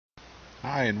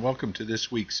Hi, and welcome to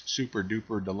this week's Super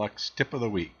Duper Deluxe Tip of the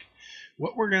Week.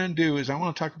 What we're going to do is I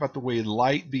want to talk about the way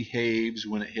light behaves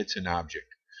when it hits an object,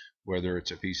 whether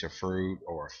it's a piece of fruit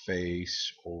or a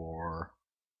face or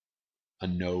a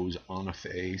nose on a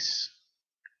face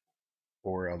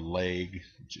or a leg,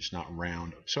 just not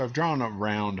round. So I've drawn a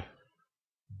round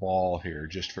ball here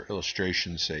just for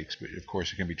illustration's sakes, but of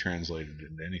course it can be translated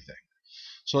into anything.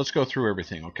 So let's go through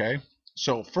everything, okay?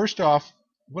 So first off,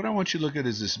 what I want you to look at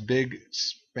is this big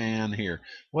span here.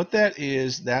 What that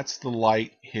is, that's the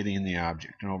light hitting the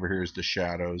object. And over here is the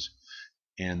shadows,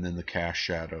 and then the cast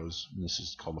shadows. And this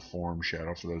is called a form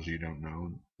shadow for those of you who don't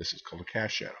know. This is called a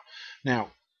cast shadow.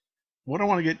 Now, what I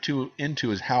want to get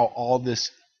into is how all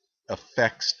this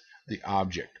affects the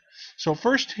object. So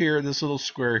first here, this little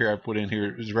square here I put in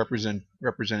here is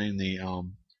representing the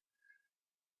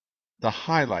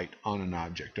highlight on an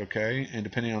object, okay? And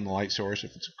depending on the light source,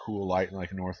 if it's a cool light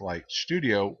like a Northlight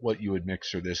Studio, what you would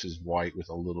mix for this is white with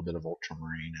a little bit of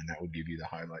ultramarine, and that would give you the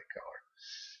highlight color.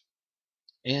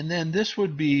 And then this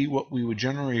would be what we would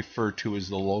generally refer to as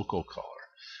the local color.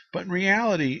 But in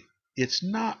reality, it's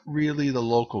not really the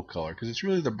local color because it's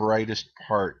really the brightest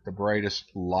part, the brightest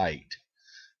light,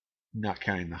 not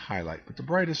counting the highlight, but the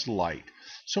brightest light.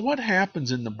 So what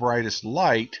happens in the brightest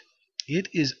light? It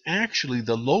is actually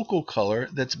the local color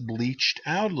that's bleached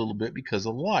out a little bit because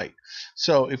of light.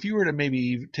 So if you were to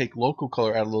maybe take local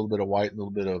color, add a little bit of white, a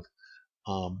little bit of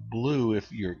blue, if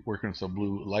you're working with a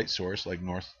blue light source like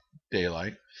North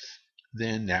Daylight,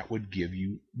 then that would give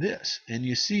you this. And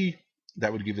you see,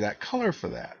 that would give you that color for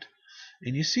that.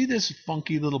 And you see this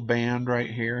funky little band right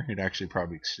here? It actually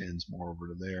probably extends more over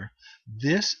to there.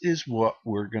 This is what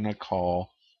we're going to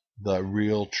call the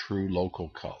real true local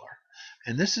color.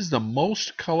 And this is the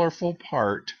most colorful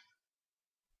part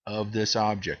of this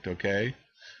object, okay?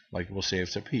 Like we'll say if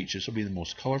it's a peach, this will be the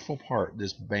most colorful part,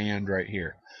 this band right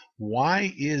here.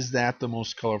 Why is that the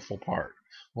most colorful part?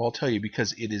 Well, I'll tell you,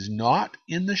 because it is not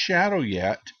in the shadow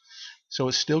yet, so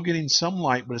it's still getting some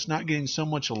light, but it's not getting so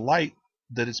much light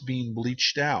that it's being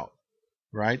bleached out,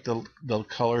 right? The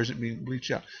color isn't being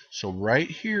bleached out. So right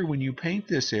here, when you paint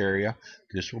this area,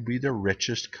 this will be the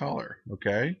richest color,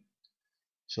 okay?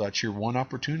 So that's your one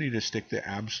opportunity to stick the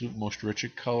absolute most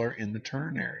richest color in the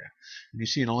turn area. And you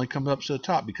see it only comes up to the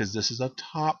top because this is a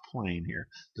top plane here.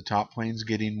 The top plane's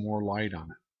getting more light on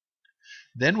it.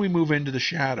 Then we move into the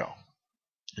shadow.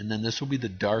 And then this will be the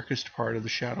darkest part of the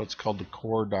shadow. It's called the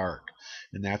core dark.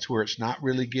 And that's where it's not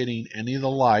really getting any of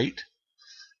the light,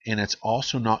 and it's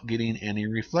also not getting any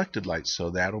reflected light. So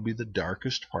that'll be the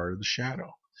darkest part of the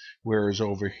shadow. Whereas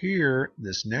over here,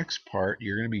 this next part,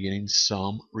 you're going to be getting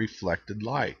some reflected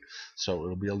light. So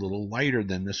it'll be a little lighter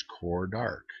than this core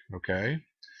dark, okay?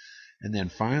 And then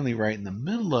finally, right in the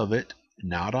middle of it,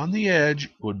 not on the edge,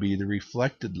 would be the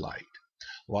reflected light.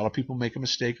 A lot of people make a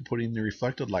mistake of putting the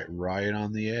reflected light right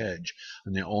on the edge.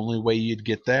 And the only way you'd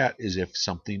get that is if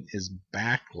something is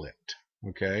backlit.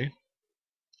 Okay?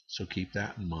 So keep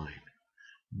that in mind.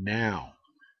 Now,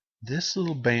 this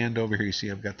little band over here, you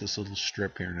see I've got this little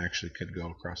strip here and actually could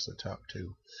go across the top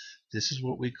too. This is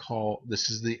what we call, this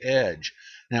is the edge.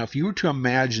 Now, if you were to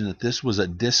imagine that this was a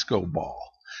disco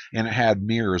ball and it had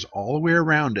mirrors all the way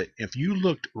around it, if you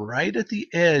looked right at the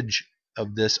edge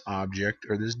of this object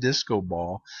or this disco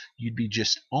ball, you'd be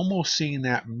just almost seeing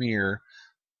that mirror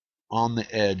on the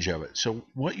edge of it. So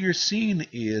what you're seeing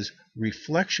is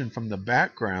reflection from the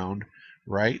background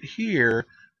right here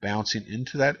bouncing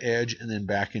into that edge and then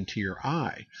back into your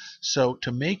eye. So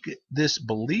to make this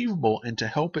believable and to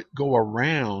help it go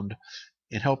around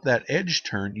and help that edge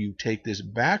turn, you take this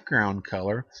background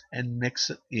color and mix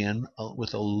it in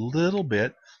with a little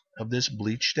bit of this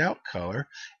bleached out color,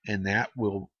 and that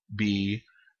will be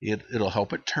it'll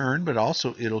help it turn, but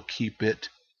also it will keep it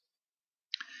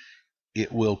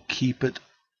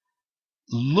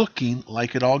looking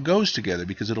like it all goes together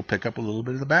because it'll pick up a little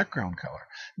bit of the background color.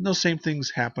 And those same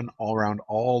things happen all around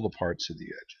all the parts of the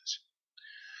edges.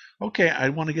 Okay, I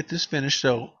want to get this finished,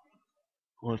 so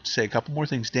let's say a couple more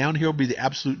things. Down here will be the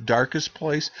absolute darkest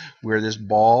place where this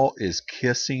ball is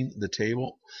kissing the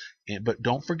table. But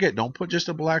don't forget, don't put just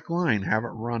a black line. Have it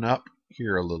run up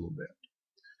here a little bit.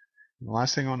 And the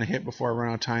last thing I want to hit before I run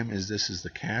out of time is this is the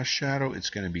cast shadow. It's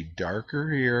going to be darker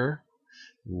here,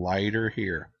 lighter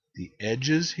here. The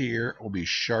edges here will be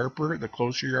sharper the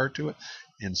closer you are to it,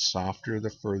 and softer the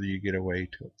further you get away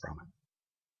from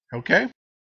it. Okay?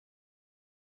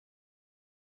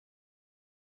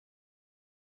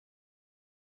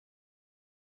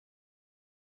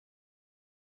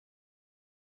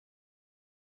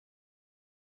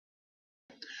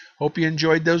 Hope you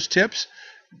enjoyed those tips.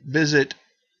 Visit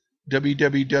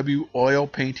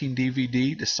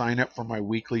www.oilpaintingdvd to sign up for my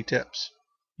weekly tips.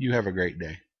 You have a great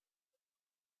day.